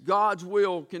God's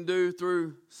will can do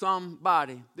through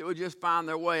somebody that would just find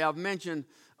their way. I've mentioned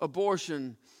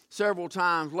abortion several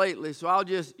times lately, so I'll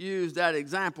just use that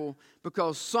example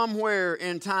because somewhere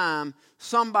in time,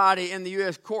 somebody in the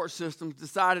U.S. court system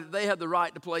decided that they had the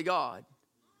right to play God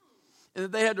and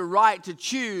that they had the right to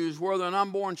choose whether an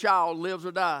unborn child lives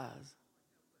or dies.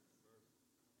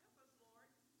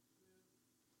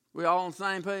 We all on the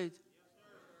same page?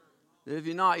 If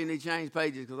you're not, you need to change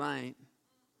pages because I ain't.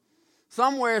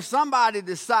 Somewhere, somebody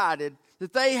decided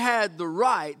that they had the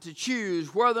right to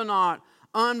choose whether or not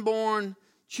unborn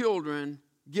children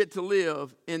get to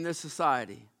live in this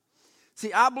society.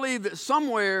 See, I believe that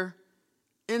somewhere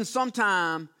in some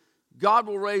time, God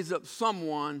will raise up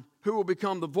someone who will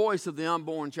become the voice of the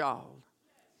unborn child.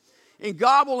 And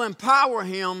God will empower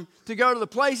him to go to the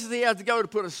places he has to go to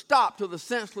put a stop to the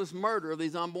senseless murder of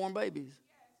these unborn babies.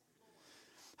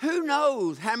 Who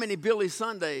knows how many Billy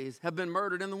Sundays have been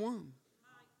murdered in the womb?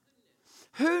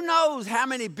 Who knows how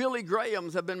many Billy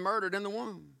Grahams have been murdered in the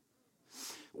womb?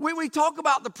 We talk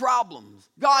about the problems.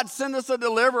 God sent us a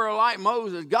deliverer like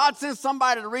Moses. God sent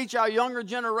somebody to reach our younger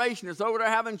generation that's over there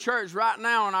having church right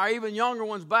now, and our even younger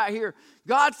ones back here.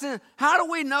 God sent. How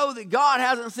do we know that God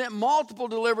hasn't sent multiple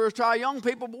deliverers to our young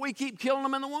people, but we keep killing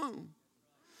them in the womb?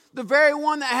 The very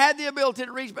one that had the ability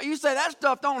to reach. But you say that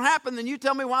stuff don't happen, then you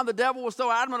tell me why the devil was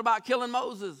so adamant about killing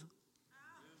Moses.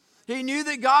 He knew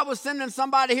that God was sending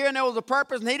somebody here and there was a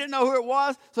purpose, and he didn't know who it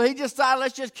was. So he just decided,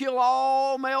 let's just kill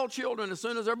all male children as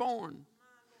soon as they're born.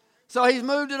 So he's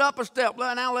moved it up a step.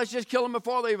 Now let's just kill them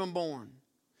before they're even born.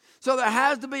 So there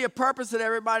has to be a purpose that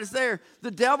everybody's there. The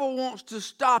devil wants to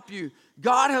stop you.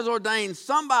 God has ordained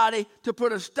somebody to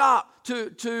put a stop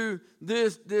to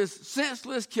this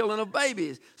senseless killing of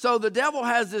babies. So the devil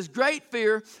has this great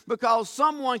fear because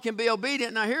someone can be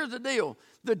obedient. Now here's the deal.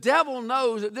 The devil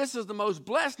knows that this is the most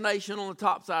blessed nation on the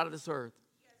top side of this earth.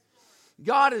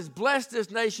 God has blessed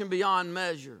this nation beyond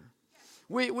measure.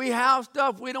 We have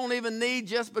stuff we don't even need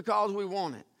just because we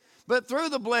want it. But through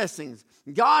the blessings,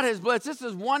 God has blessed. This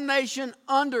is one nation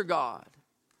under God.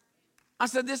 I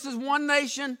said this is one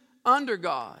nation under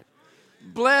God.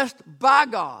 Blessed by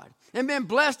God. And been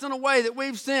blessed in a way that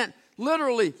we've sent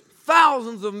literally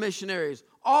thousands of missionaries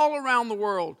all around the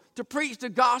world to preach the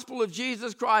gospel of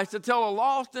Jesus Christ, to tell a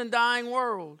lost and dying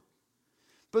world.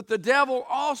 But the devil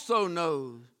also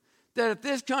knows that if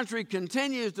this country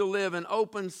continues to live in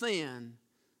open sin,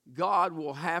 God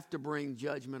will have to bring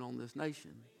judgment on this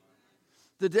nation.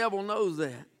 The devil knows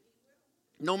that.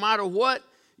 No matter what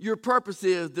your purpose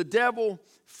is, the devil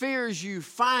fears you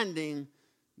finding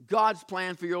God's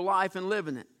plan for your life and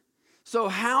living it. So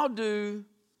how do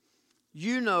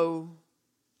you know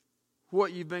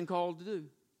what you've been called to do?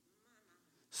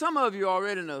 Some of you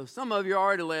already know. Some of you are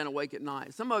already laying awake at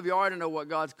night. Some of you already know what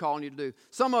God's calling you to do.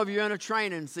 Some of you are in a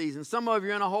training season. Some of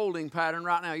you are in a holding pattern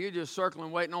right now. You're just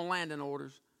circling, waiting on landing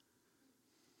orders.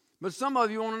 But some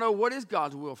of you want to know, what is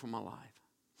God's will for my life?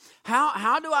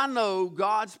 How do I know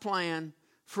God's plan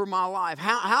for my life?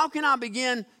 How can I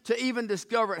begin to even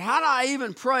discover it? How do I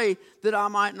even pray that I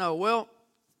might know? Well,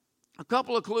 a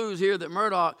couple of clues here that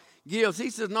Murdoch gives. He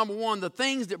says, number one, the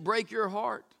things that break your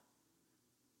heart,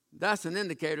 that's an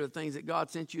indicator of things that God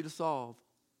sent you to solve.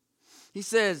 He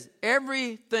says,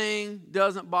 everything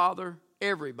doesn't bother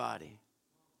everybody,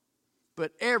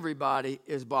 but everybody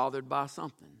is bothered by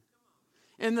something.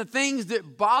 And the things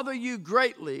that bother you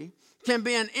greatly can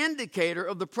be an indicator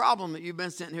of the problem that you've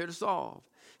been sent here to solve.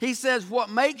 He says,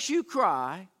 what makes you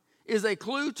cry is a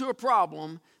clue to a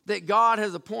problem that God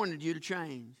has appointed you to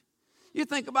change. You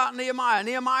think about Nehemiah.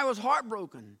 Nehemiah was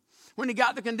heartbroken when he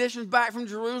got the conditions back from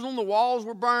Jerusalem. The walls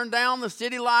were burned down, the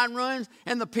city lie in ruins,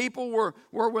 and the people were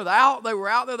without. They were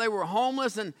out there, they were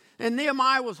homeless, and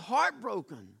Nehemiah was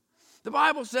heartbroken. The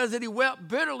Bible says that he wept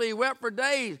bitterly, he wept for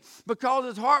days. Because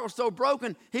his heart was so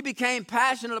broken, he became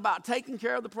passionate about taking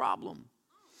care of the problem.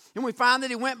 And we find that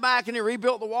he went back and he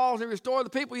rebuilt the walls and he restored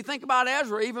the people. You think about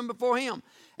Ezra, even before him.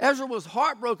 Ezra was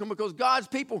heartbroken because God's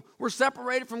people were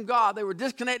separated from God. They were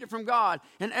disconnected from God.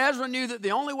 And Ezra knew that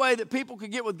the only way that people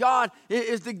could get with God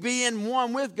is to be in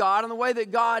one with God. And the way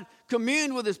that God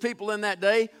communed with his people in that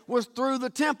day was through the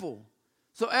temple.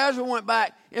 So Ezra went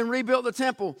back and rebuilt the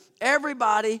temple.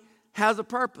 Everybody has a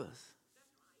purpose.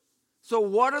 So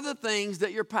what are the things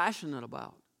that you're passionate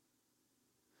about?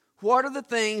 What are the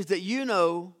things that you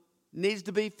know needs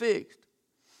to be fixed?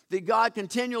 That God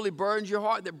continually burdens your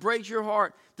heart, that breaks your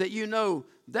heart, that you know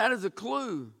that is a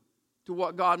clue to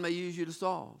what God may use you to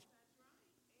solve.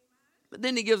 But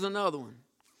then he gives another one.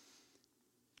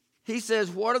 He says,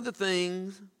 what are the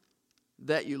things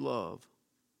that you love?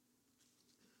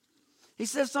 He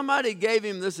says somebody gave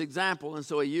him this example, and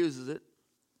so he uses it.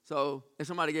 So if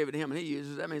somebody gave it to him and he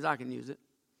uses it, that means I can use it.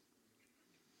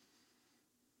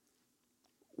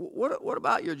 What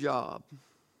about your job?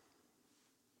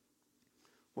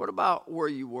 What about where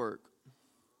you work?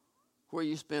 Where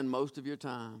you spend most of your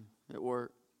time at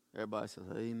work? Everybody says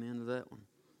amen to that one.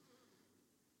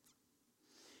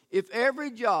 If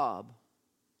every job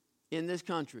in this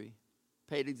country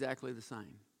paid exactly the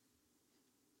same,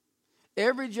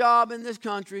 every job in this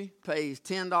country pays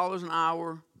 $10 an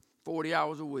hour, 40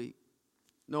 hours a week.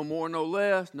 No more, no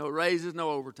less, no raises,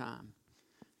 no overtime.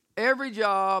 Every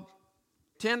job,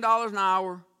 $10 an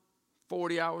hour,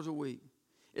 40 hours a week.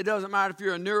 It doesn't matter if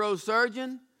you're a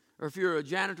neurosurgeon or if you're a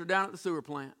janitor down at the sewer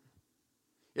plant.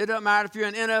 It doesn't matter if you're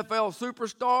an NFL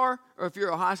superstar or if you're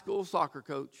a high school soccer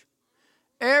coach.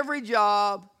 Every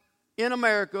job in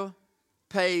America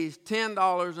pays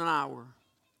 $10 an hour.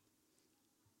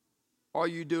 Are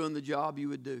you doing the job you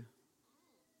would do?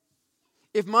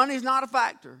 If money's not a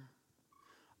factor,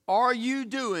 are you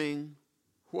doing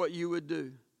what you would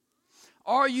do?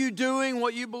 Are you doing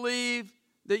what you believe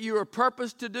that you are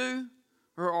purposed to do,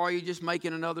 or are you just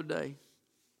making another day?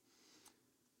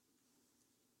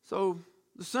 So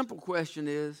the simple question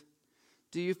is,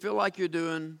 do you feel like you're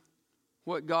doing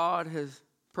what God has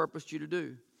purposed you to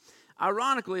do?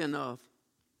 Ironically enough,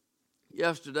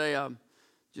 yesterday I'm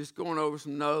just going over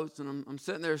some notes, and I'm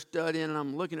sitting there studying, and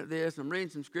I'm looking at this, and I'm reading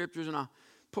some scriptures, and I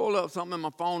pulled up something on my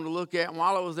phone to look at. And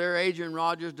while I was there, Adrian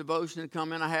Rogers' devotion had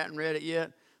come in. I hadn't read it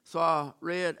yet. So I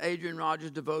read Adrian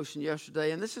Rogers' devotion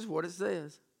yesterday, and this is what it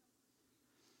says.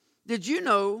 Did you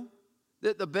know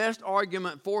that the best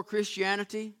argument for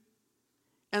Christianity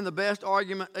and the best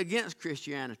argument against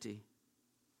Christianity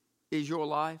is your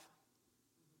life?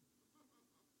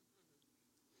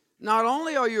 Not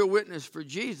only are you a witness for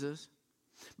Jesus,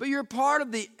 but you're part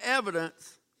of the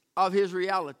evidence of his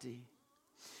reality.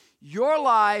 Your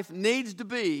life needs to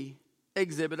be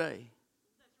Exhibit A.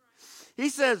 He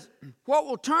says, what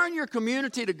will turn your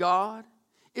community to God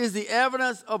is the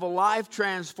evidence of a life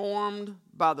transformed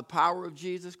by the power of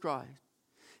Jesus Christ.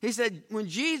 He said, when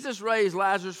Jesus raised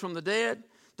Lazarus from the dead,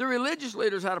 the religious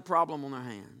leaders had a problem on their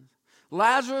hands.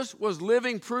 Lazarus was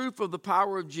living proof of the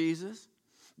power of Jesus,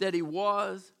 that he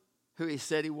was who he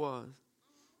said he was.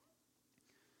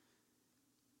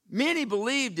 Many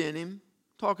believed in him,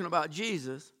 talking about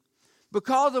Jesus,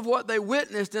 because of what they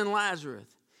witnessed in Lazarus.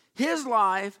 His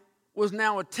life was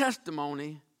now a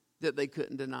testimony that they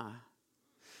couldn't deny.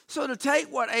 So to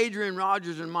take what Adrian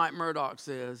Rogers and Mike Murdock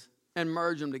says and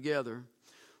merge them together,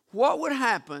 what would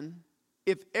happen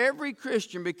if every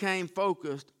Christian became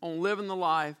focused on living the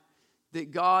life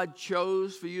that God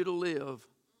chose for you to live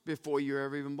before you were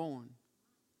ever even born?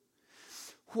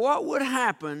 What would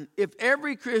happen if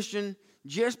every Christian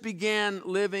just began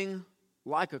living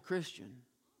like a Christian?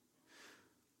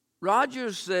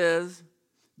 Rogers says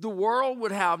the world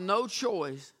would have no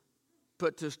choice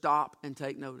but to stop and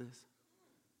take notice.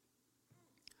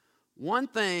 One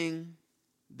thing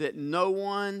that no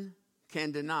one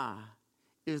can deny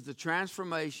is the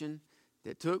transformation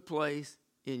that took place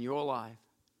in your life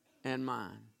and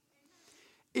mine.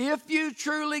 If you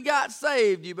truly got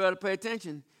saved, you better pay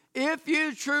attention. If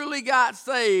you truly got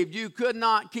saved, you could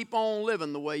not keep on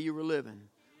living the way you were living.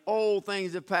 Old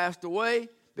things have passed away.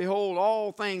 Behold,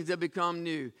 all things have become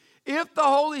new. If the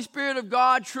Holy Spirit of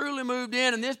God truly moved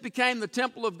in and this became the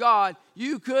temple of God,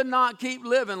 you could not keep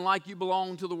living like you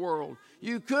belonged to the world.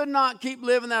 You could not keep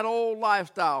living that old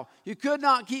lifestyle. You could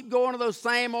not keep going to those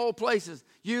same old places,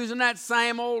 using that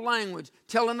same old language,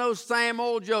 telling those same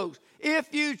old jokes.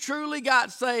 If you truly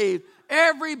got saved,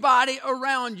 everybody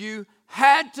around you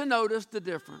had to notice the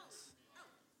difference.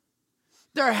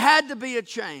 There had to be a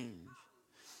change.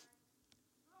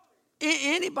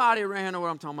 Anybody around here know what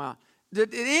I'm talking about?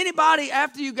 Did anybody,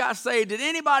 after you got saved, did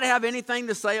anybody have anything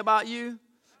to say about you?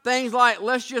 Things like,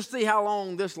 let's just see how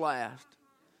long this lasts.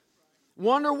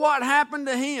 Wonder what happened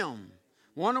to him.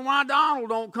 Wonder why Donald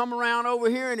don't come around over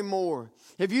here anymore.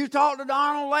 If you talked to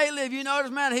Donald lately, if you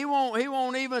notice, man, he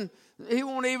won't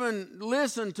even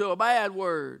listen to a bad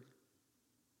word.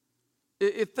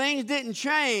 If things didn't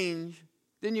change,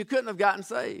 then you couldn't have gotten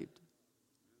saved.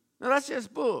 Now that's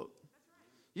just book.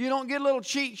 You don't get a little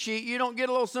cheat sheet. You don't get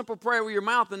a little simple prayer with your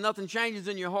mouth and nothing changes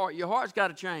in your heart. Your heart's got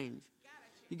to change.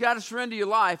 You got to surrender your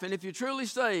life. And if you're truly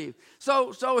saved.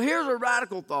 So here's a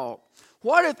radical thought.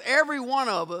 What if every one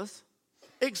of us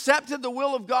accepted the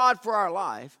will of God for our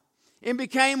life and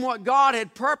became what God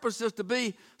had purposed us to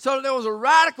be, so that there was a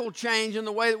radical change in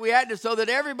the way that we acted, so that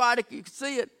everybody could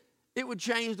see it? It would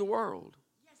change the world.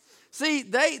 See,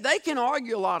 they can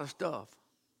argue a lot of stuff.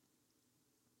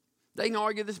 They can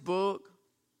argue this book.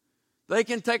 They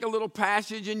can take a little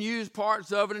passage and use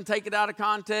parts of it and take it out of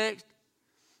context.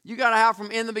 You got to have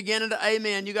from in the beginning to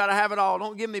amen. You got to have it all.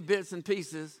 Don't give me bits and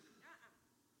pieces.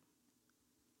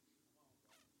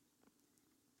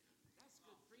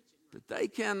 But they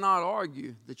cannot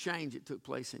argue the change that took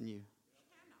place in you.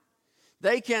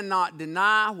 They cannot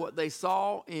deny what they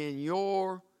saw in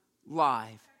your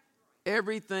life.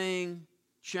 Everything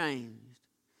changed.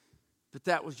 But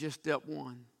that was just step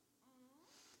one.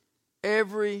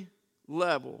 Every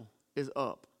level is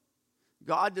up.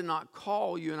 God did not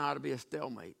call you and I to be a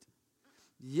stalemate.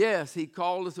 Yes, he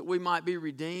called us that we might be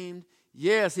redeemed.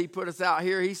 Yes, he put us out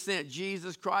here. He sent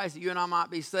Jesus Christ that you and I might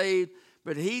be saved.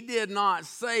 But he did not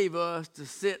save us to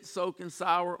sit soaking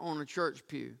sour on a church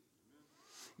pew.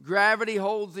 Gravity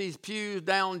holds these pews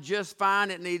down just fine.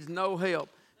 It needs no help.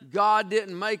 God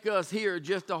didn't make us here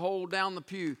just to hold down the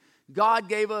pew. God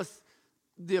gave us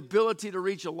the ability to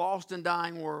reach a lost and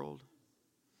dying world.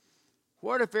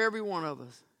 What if every one of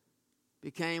us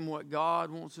became what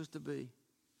God wants us to be?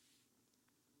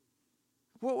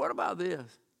 Well, what about this?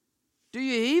 Do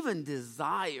you even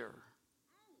desire?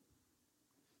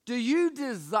 Do you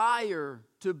desire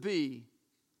to be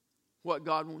what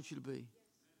God wants you to be?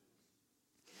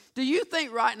 Do you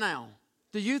think right now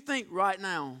that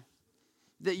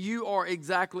you are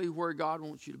exactly where God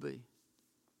wants you to be?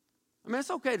 I mean,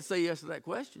 it's okay to say yes to that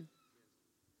question.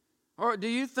 Or do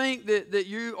you think that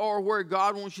you are where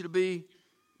God wants you to be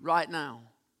right now?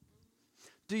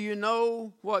 Do you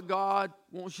know what God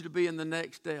wants you to be in the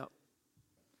next step?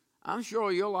 I'm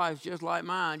sure your life's just like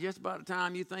mine. Just about the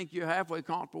time you think you're halfway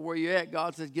comfortable where you're at,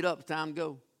 God says, get up, it's time to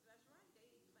go.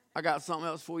 I got something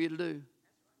else for you to do.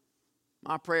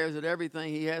 My prayer is that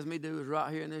everything he has me do is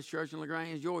right here in this church in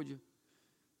LaGrange, Georgia.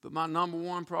 But my number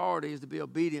one priority is to be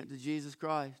obedient to Jesus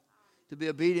Christ, to be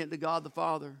obedient to God the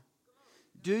Father.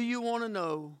 Do you want to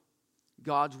know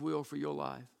God's will for your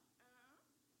life?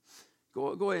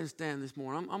 Go ahead and stand this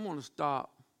morning. I'm going to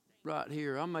stop right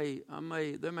here. there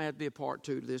may have to be a part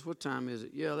 2 to this. What time is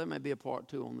it? Yeah, there may be a part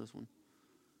 2 on this one.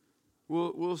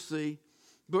 We'll see.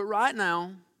 But right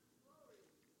now,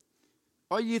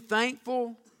 are you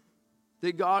thankful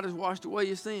that God has washed away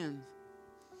your sins?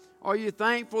 Are you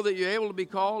thankful that you're able to be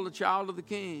called a child of the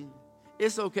King?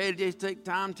 It's okay to just take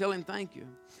time and tell him thank you.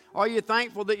 Are you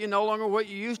thankful that you're no longer what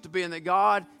you used to be and that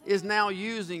God is now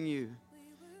using you?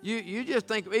 You just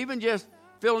think, even just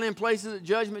filling in places at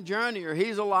Judgment Journey, or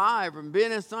He's Alive, or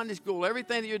being in Sunday school,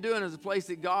 everything that you're doing is a place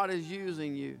that God is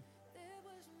using you.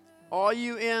 Are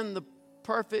you in the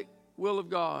perfect will of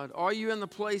God? Are you in the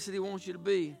place that He wants you to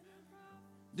be?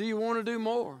 Do you want to do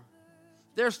more?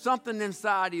 There's something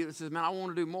inside you that says, man, I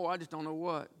want to do more. I just don't know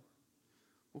what.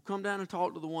 Well, come down and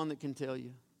talk to the one that can tell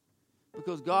you.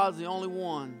 Because God's the only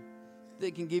one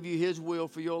that can give you His will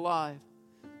for your life.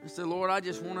 And say, Lord, I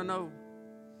just want to know.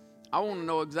 I want to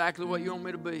know exactly what you want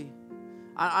me to be.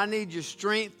 I need your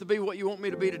strength to be what you want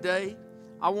me to be today.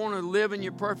 I want to live in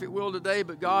your perfect will today.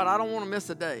 But God, I don't want to miss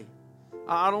a day.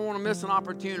 I don't want to miss an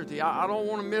opportunity. I don't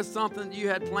want to miss something that you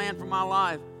had planned for my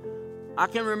life. I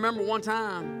can remember one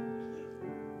time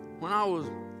when I was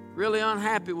really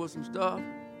unhappy with some stuff.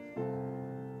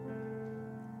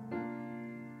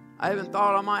 I even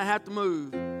thought I might have to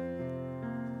move.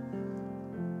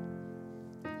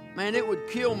 Man, it would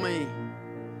kill me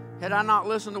had I not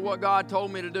listened to what God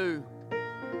told me to do.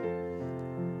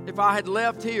 If I had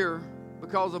left here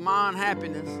because of my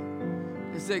unhappiness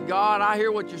and said, God, I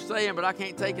hear what you're saying, but I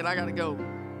can't take it, I got to go.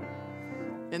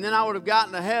 And then I would have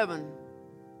gotten to heaven,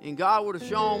 and God would have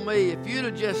shown me, if you'd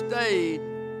have just stayed,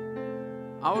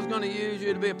 I was going to use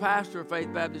you to be a pastor of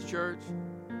Faith Baptist Church.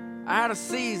 I had a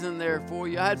season there for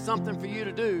you. I had something for you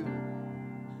to do.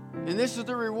 And this is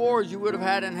the rewards you would have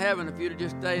had in heaven if you'd have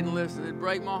just stayed and listened. It'd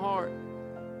break my heart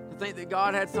to think that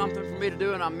God had something for me to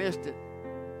do and I missed it.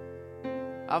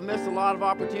 I've missed a lot of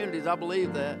opportunities. I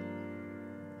believe that.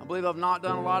 I believe I've not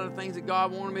done a lot of the things that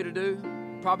God wanted me to do.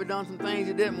 Probably done some things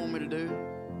He didn't want me to do.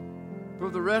 For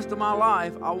the rest of my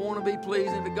life, I want to be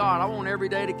pleasing to God. I want every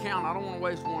day to count. I don't want to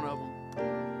waste one of them.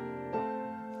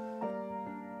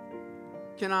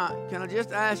 Can I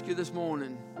just ask you this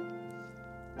morning,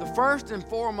 the first and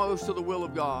foremost to the will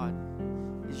of God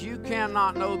is you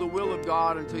cannot know the will of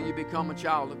God until you become a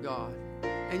child of God.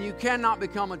 And you cannot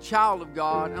become a child of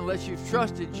God unless you've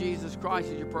trusted Jesus Christ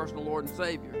as your personal Lord and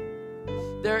Savior.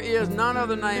 There is none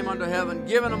other name under heaven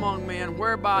given among men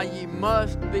whereby ye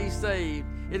must be saved.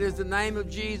 It is the name of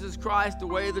Jesus Christ, the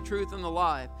way, the truth, and the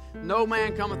life. No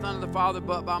man cometh unto the Father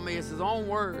but by me. It's His own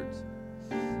words.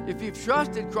 If you've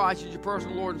trusted Christ as your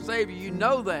personal Lord and Savior, you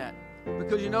know that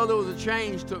because you know there was a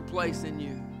change took place in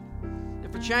you.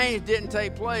 If a change didn't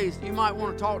take place, you might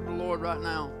want to talk to the Lord right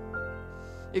now.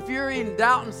 If you're in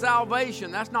doubt in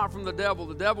salvation, that's not from the devil.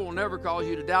 The devil will never cause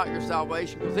you to doubt your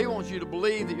salvation because he wants you to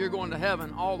believe that you're going to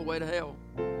heaven all the way to hell.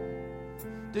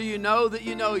 Do you know that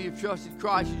you know you've trusted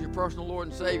Christ as your personal Lord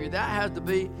and Savior? That has to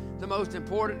be the most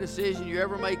important decision you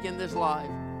ever make in this life.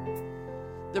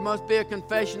 There must be a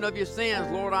confession of your sins.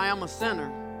 Lord, I am a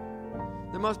sinner.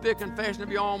 There must be a confession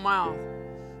of your own mouth.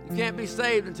 You can't be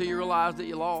saved until you realize that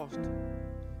you're lost.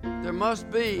 There must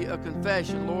be a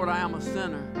confession. Lord, I am a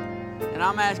sinner. And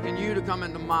I'm asking you to come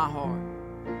into my heart.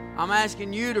 I'm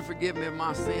asking you to forgive me of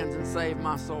my sins and save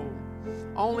my soul.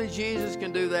 Only Jesus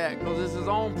can do that, because it's his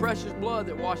own precious blood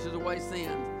that washes away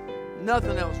sins.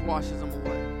 Nothing else washes them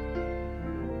away.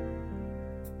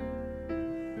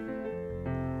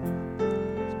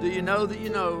 So do you know that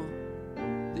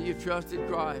you've trusted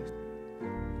Christ?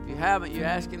 If you haven't, you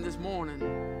ask him this morning,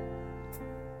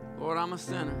 Lord, I'm a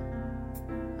sinner,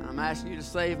 and I'm asking you to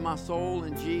save my soul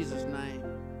in Jesus' name.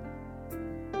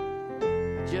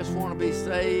 I just want to be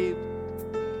saved.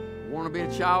 I want to be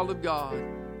a child of God.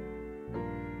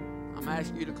 I'm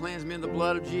asking you to cleanse me in the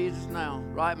blood of Jesus now.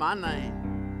 Write my name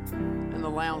in the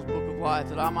Lamb's Book of Life,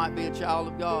 that I might be a child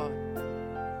of God.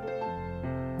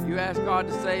 You ask God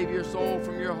to save your soul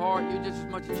from your heart, you're just as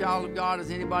much a child of God as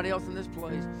anybody else in this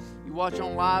place. You watch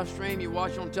on live stream, you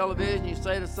watch on television, you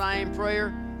say the same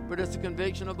prayer, but it's a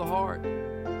conviction of the heart.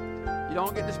 You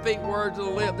don't get to speak words of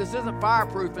the lip. This isn't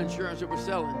fireproof insurance that we're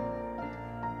selling.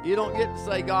 You don't get to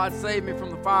say, God, save me from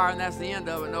the fire, and that's the end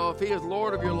of it. No, if he is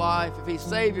Lord of your life, if he's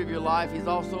Savior of your life, he's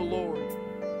also Lord.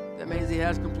 That means he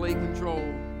has complete control.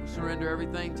 We surrender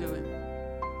everything to him.